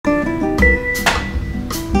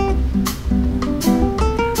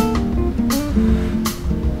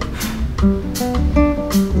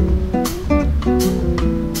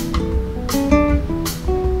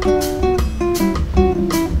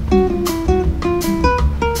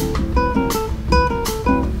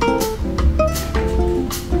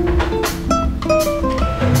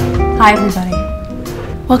Hi everybody,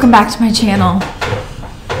 welcome back to my channel.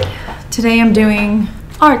 Today I'm doing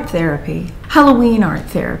art therapy, Halloween art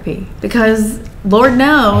therapy, because Lord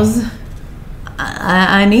knows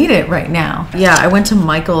I need it right now. Yeah, I went to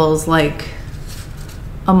Michael's like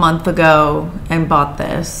a month ago and bought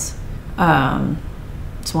this.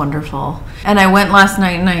 It's wonderful. And I went last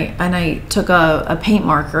night and I took a paint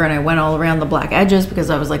marker and I went all around the black edges because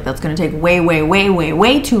I was like, that's gonna take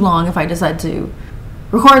way too long if I decide to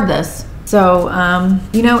record this. So,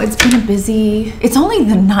 you know, it's been a busy, it's only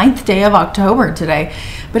the 9th day of October today,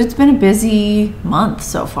 but it's been a busy month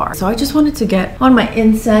so far. So I just wanted to get on my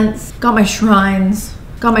incense, got my shrines,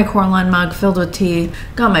 got my Coraline mug filled with tea,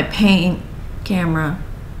 got my paint, camera,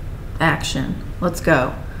 action. Let's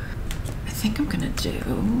go. I think I'm gonna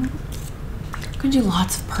do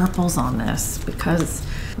lots of purples on this because,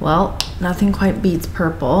 well, nothing quite beats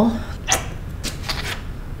purple.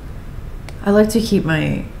 I like to keep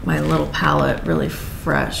my little palette really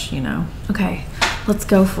fresh, you know. Okay, let's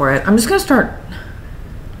go for it. I'm just gonna start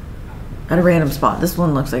at a random spot. This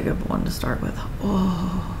one looks like a one to start with.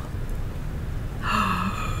 Oh.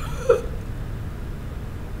 Oh,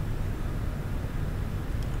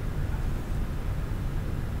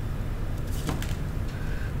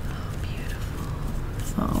 beautiful.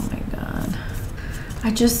 Oh my God. I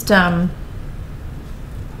just, I don't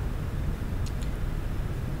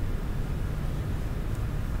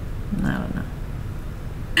know.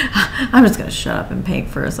 I'm just gonna shut up and paint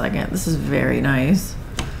for a second. This is very nice.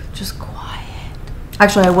 Just quiet.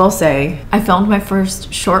 Actually, I will say, I filmed my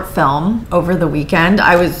first short film over the weekend.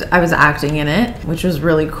 I was acting in it, which was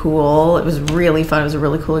really cool. It was really fun. It was a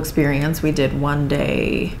really cool experience. We did one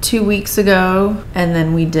day 2 weeks ago, and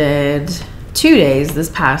then we did 2 days this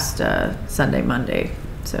past Sunday, Monday.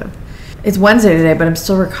 So it's Wednesday today, but I'm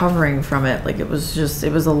still recovering from it. Like it was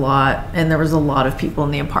a lot, and there was a lot of people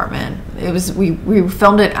in the apartment. We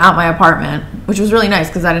filmed it at my apartment, which was really nice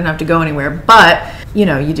because I didn't have to go anywhere. But you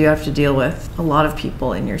know, you do have to deal with a lot of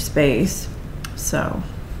people in your space. So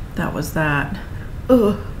that was that.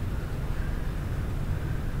 Ugh.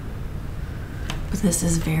 But this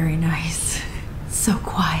is very nice. So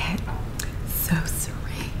quiet, so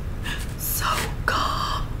serene, so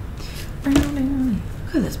calm.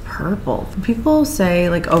 Look at this purple. People say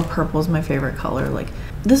like, oh, purple's my favorite color. Like,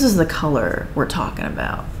 this is the color we're talking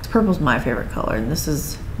about. Purple's my favorite color, and this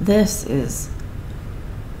is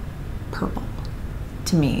purple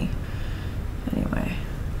to me. Anyway,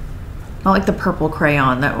 not like the purple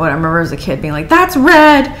crayon that what I remember as a kid being like, that's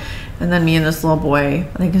red. And then me and this little boy,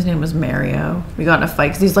 I think his name was Mario, we got in a fight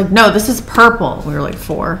because he's like, no, this is purple. We were like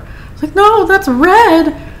 4. I was like, no, that's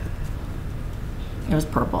red. It was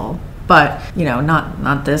purple. But, you know,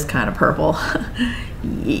 not this kind of purple.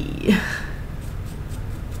 Yeah.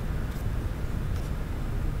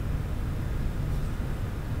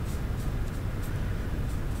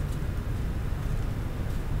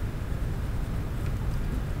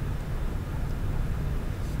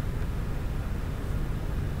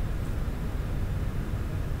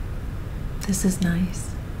 This is nice.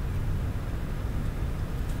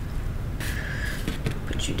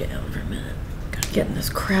 Put you down for a minute. Get in this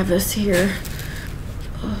crevice here.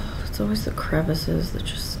 Oh, it's always the crevices that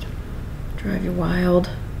just drive you wild.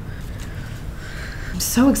 I'm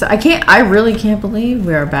so excited. I really can't believe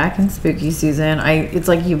we are back in spooky season. It's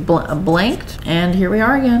like you blinked and here we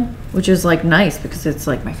are again, which is like nice because it's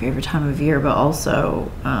like my favorite time of year, but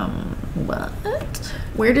also, what?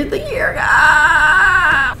 Where did the year go?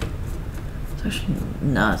 It's actually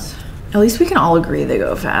nuts. At least we can all agree they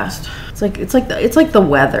go fast. It's like the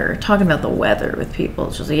weather. Talking about the weather with people.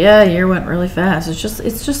 It's just like, yeah, year went really fast. It's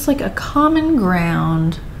just like a common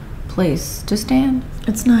ground place to stand.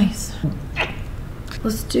 It's nice.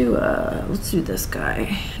 Let's do this guy.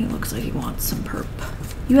 He looks like he wants some perp.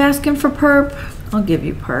 You ask him for perp, I'll give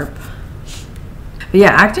you perp. But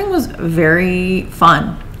yeah, acting was very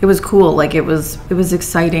fun. It was cool. Like it was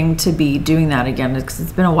exciting to be doing that again because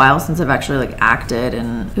it's been a while since I've actually like acted,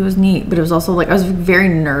 and it was neat. But it was also like I was very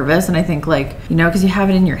nervous, and I think like, you know, because you have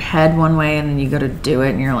it in your head one way and then you go to do it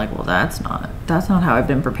and you're like, well, that's not how I've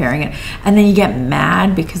been preparing it, and then you get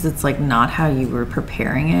mad because it's like not how you were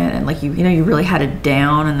preparing it, and like you know you really had it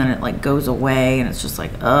down, and then it like goes away, and it's just like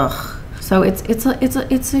ugh. So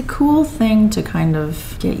it's a cool thing to kind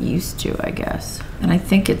of get used to, I guess. And I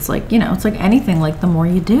think it's like, you know, it's like anything, like the more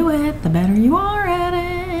you do it, the better you are at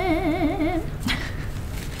it.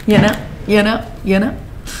 you know.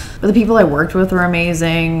 But the people I worked with were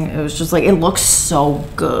amazing. It was just like, it looks so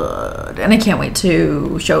good. And I can't wait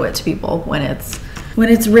to show it to people when it's When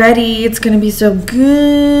it's ready, it's gonna be so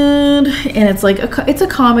good. And it's like it's a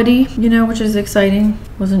comedy, you know, which is exciting.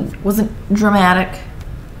 Wasn't dramatic.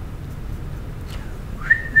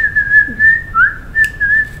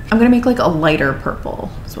 I'm gonna make like a lighter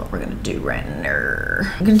purple. That's what we're gonna do right now.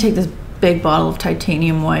 I'm gonna take this big bottle of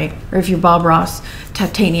titanium white, or if you're Bob Ross,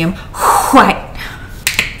 titanium white.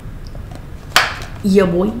 Yeah,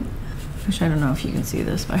 boy. Which I don't know if you can see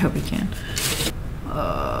this, but I hope you can.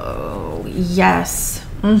 Oh, yes.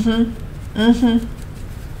 Yeah,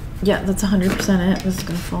 that's 100% it. This is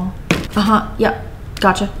gonna fall. Yep.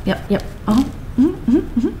 Gotcha. Yep.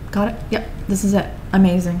 Got it. Yep. This is it.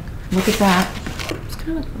 Amazing. Look at that. Just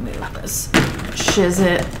gonna move this. Shiz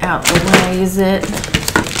it out the way. Is it?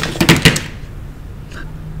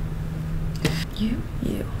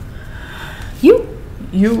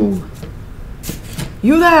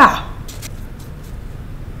 You there.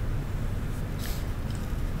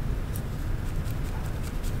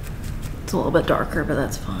 It's a little bit darker, but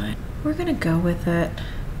that's fine. We're gonna go with it.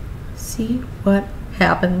 See what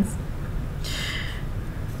happens.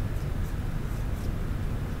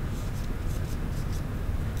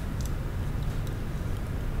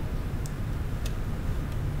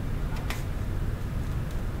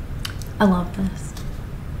 I love this.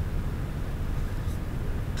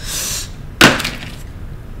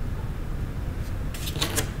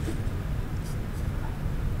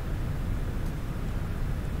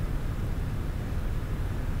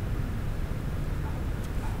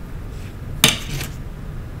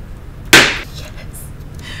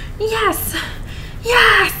 Yes!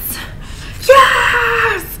 Yes!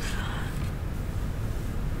 Yes!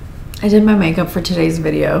 I did my makeup for today's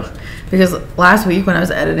video because last week when I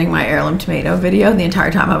was editing my heirloom tomato video, the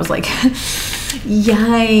entire time I was like,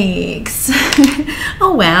 yikes.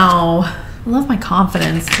 Oh wow. I love my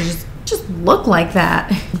confidence to just look like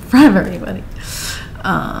that in front of everybody.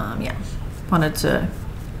 Yeah. Wanted to,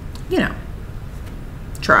 you know,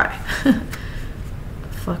 try. The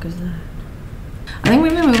fuck is that? I think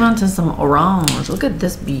we're gonna move on to some orange. Look at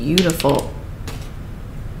this beautiful.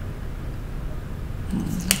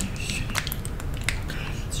 Let's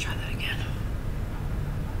try that again.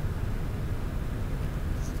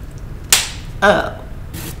 Oh.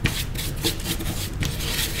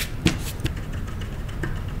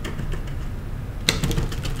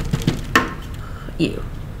 Ew.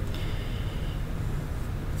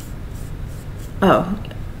 Oh.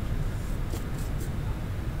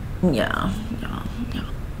 Yeah.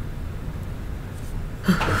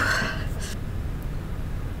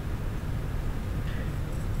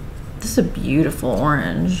 This is a beautiful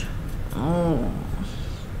orange. Oh.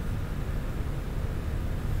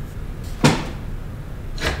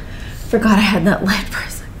 Forgot I had that lid for a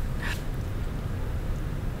second.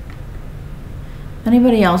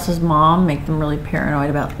 Anybody else's mom make them really paranoid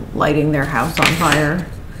about lighting their house on fire?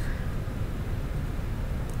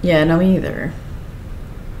 Yeah, no, me either.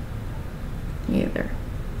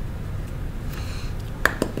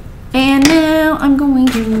 And now I'm going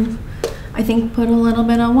to, I think, put a little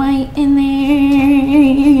bit of white in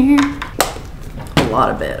there. A lot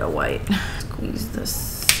of bit of white. Squeeze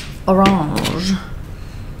this orange.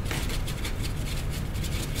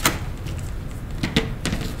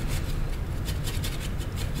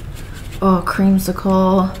 Oh,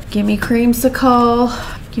 creamsicle. Give me creamsicle.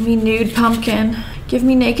 Give me nude pumpkin. Give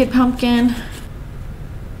me naked pumpkin.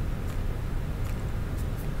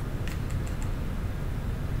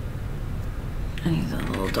 I need that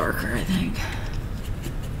a little darker, I think.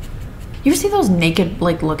 You ever see those naked,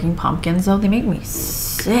 like, looking pumpkins, though? They make me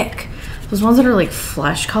sick. Those ones that are, like,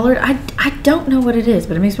 flesh colored. I don't know what it is,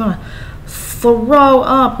 but it makes me want to throw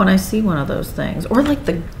up when I see one of those things. Or, like,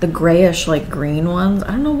 the grayish, like, green ones. I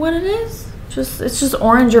don't know what it is. It's just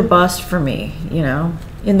orange or bust for me, you know,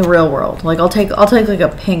 in the real world. Like, I'll take, like, a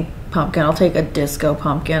pink pumpkin. I'll take a disco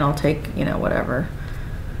pumpkin. I'll take, you know, whatever.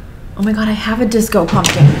 Oh, my God, I have a disco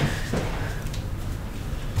pumpkin.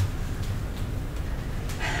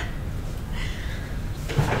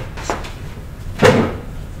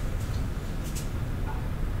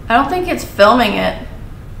 I don't think it's filming it.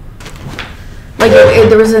 Like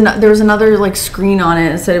there was another like screen on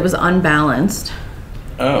it and said it was unbalanced.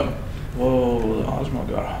 Oh, whoa! The Osmo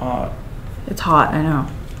got hot. It's hot, I know.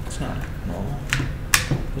 It's not normal.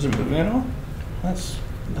 Was it moving at all? That's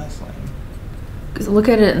lame. Cause look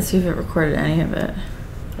at it and see if it recorded any of it.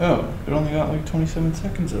 Oh, it only got like 27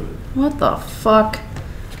 seconds of it. What the fuck?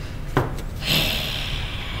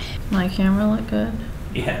 My camera look good?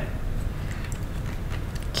 Yeah.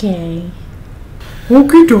 Okay.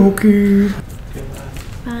 Okie dokie.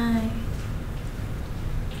 Bye.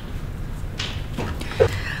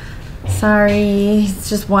 Sorry,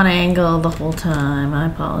 it's just one angle the whole time. I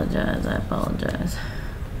apologize.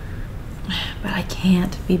 But I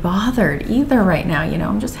can't be bothered either right now. You know,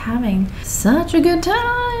 I'm just having such a good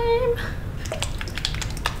time.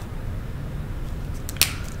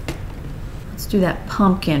 Let's do that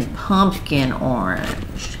pumpkin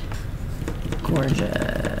orange.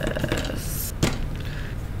 Gorgeous.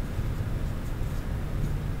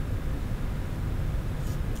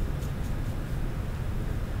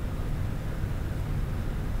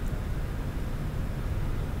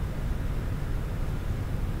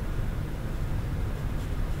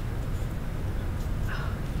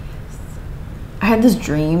 I had this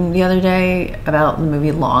dream the other day about the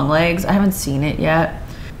movie Longlegs. I haven't seen it yet,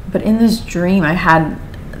 but in this dream I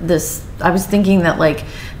was thinking that like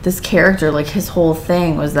this character, like his whole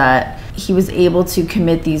thing was that he was able to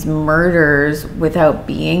commit these murders without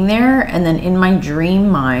being there. And then in my dream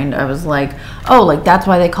mind, I was like, oh, like that's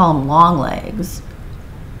why they call him Longlegs,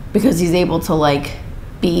 because he's able to like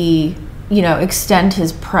be, you know, extend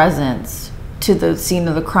his presence to the scene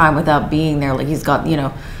of the crime without being there. Like he's got, you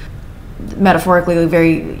know, metaphorically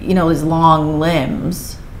very, you know, his long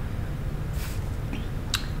limbs.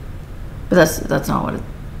 But that's not what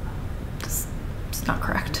it's not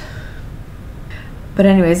correct. But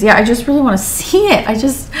anyways, yeah, I just really want to see it.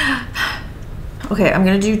 Okay, I'm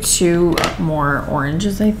gonna do 2 more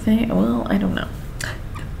oranges, I think. Well, I don't know.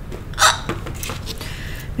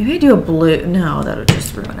 Maybe I do a blue. No, that would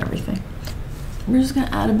just ruin everything. We're just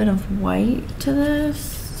gonna add a bit of white to this.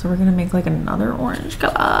 So we're gonna make like another orange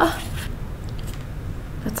color.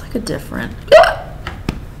 That's like a different,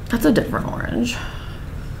 that's a different orange.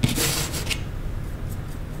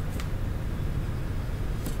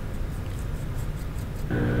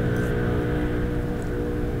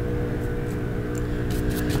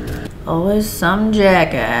 Always some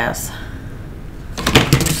jackass.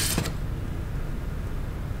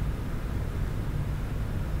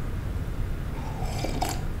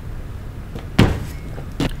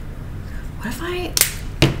 What if I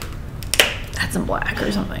add some black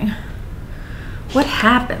or something? What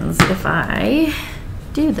happens if I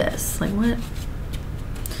do this? Like what?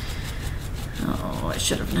 Oh, I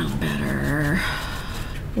should have known better.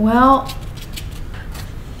 Well,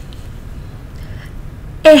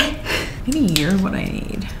 maybe you're what I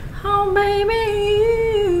need. Oh,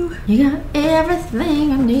 baby, you got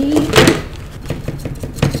everything I need.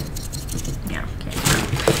 Yeah,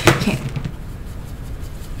 okay.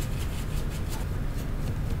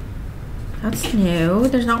 That's new.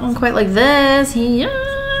 There's not one quite like this. Yes.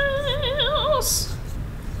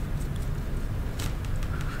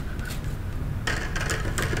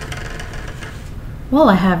 While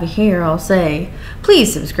I have you here, I'll say,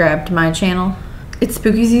 please subscribe to my channel. It's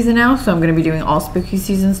spooky season now, so I'm going to be doing all spooky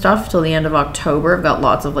season stuff till the end of October. I've got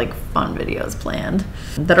lots of like fun videos planned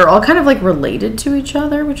that are all kind of like related to each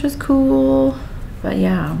other, which is cool. But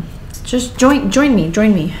yeah, just join me.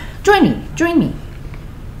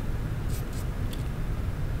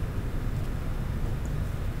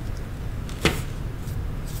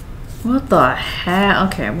 What the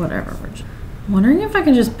heck? Okay, whatever. I'm wondering if I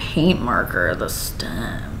can just paint marker the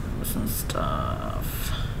stems and stuff.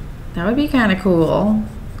 That would be kind of cool.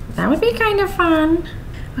 That would be kind of fun.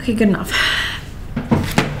 Okay, good enough.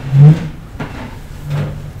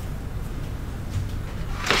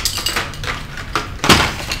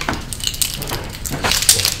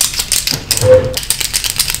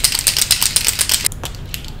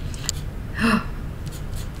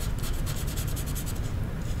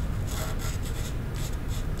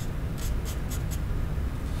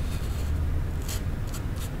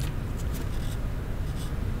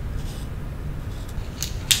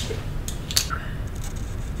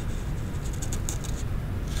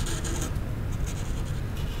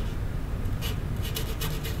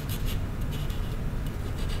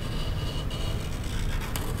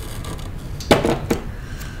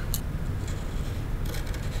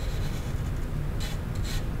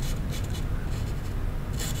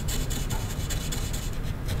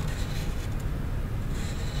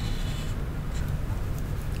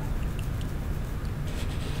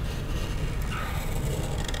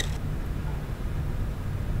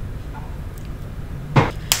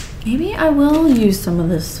 Maybe I will use some of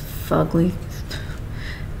this fugly.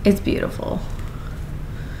 It's beautiful.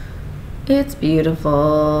 It's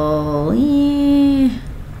beautiful.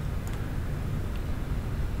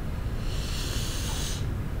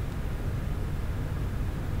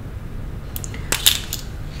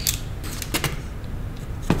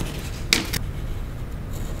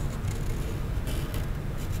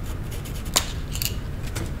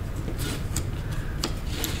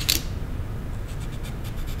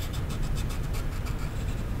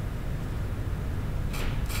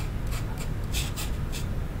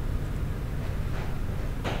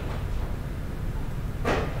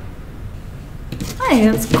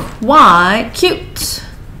 it's quite cute.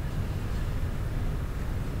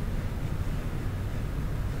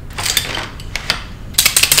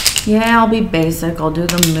 Yeah, I'll be basic. I'll do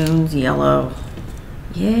the moon's yellow.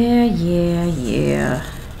 Yeah.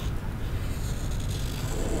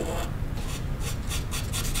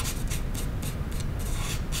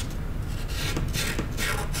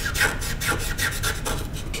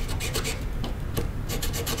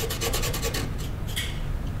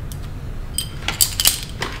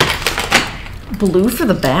 Blue for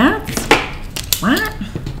the bats? What?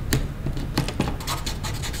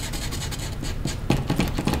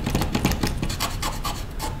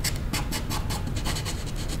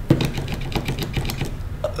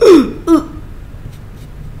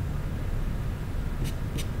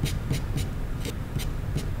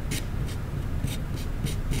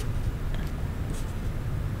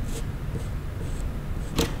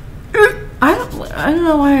 I don't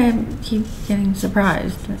know why I keep getting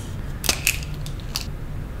surprised.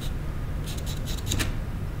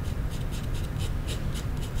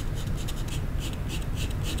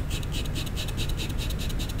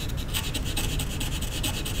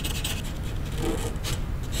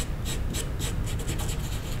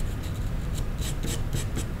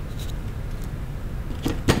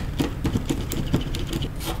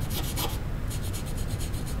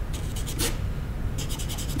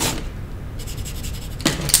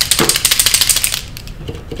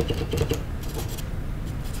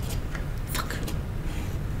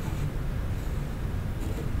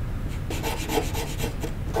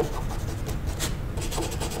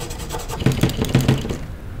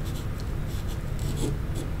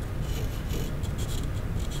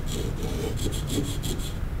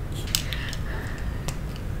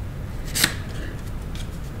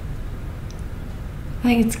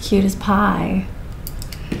 I think it's cute as pie.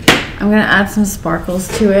 I'm gonna add some sparkles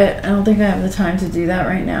to it. I don't think I have the time to do that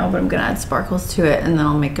right now, but I'm gonna add sparkles to it and then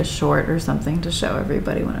I'll make a short or something to show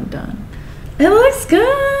everybody when I'm done. It looks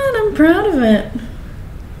good, I'm proud of it.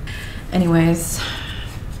 Anyways,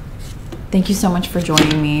 thank you so much for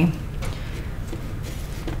joining me.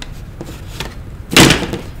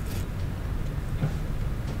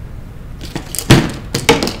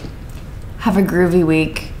 Have a groovy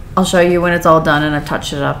week. I'll show you when it's all done and I've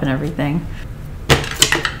touched it up and everything.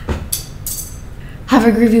 Have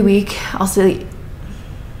a groovy week. I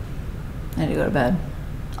need to go to bed.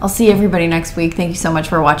 I'll see everybody next week. Thank you so much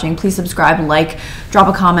for watching. Please subscribe, like,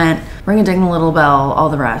 drop a comment, ring a ding the little bell, all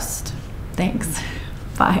the rest. Thanks.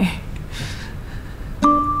 Bye.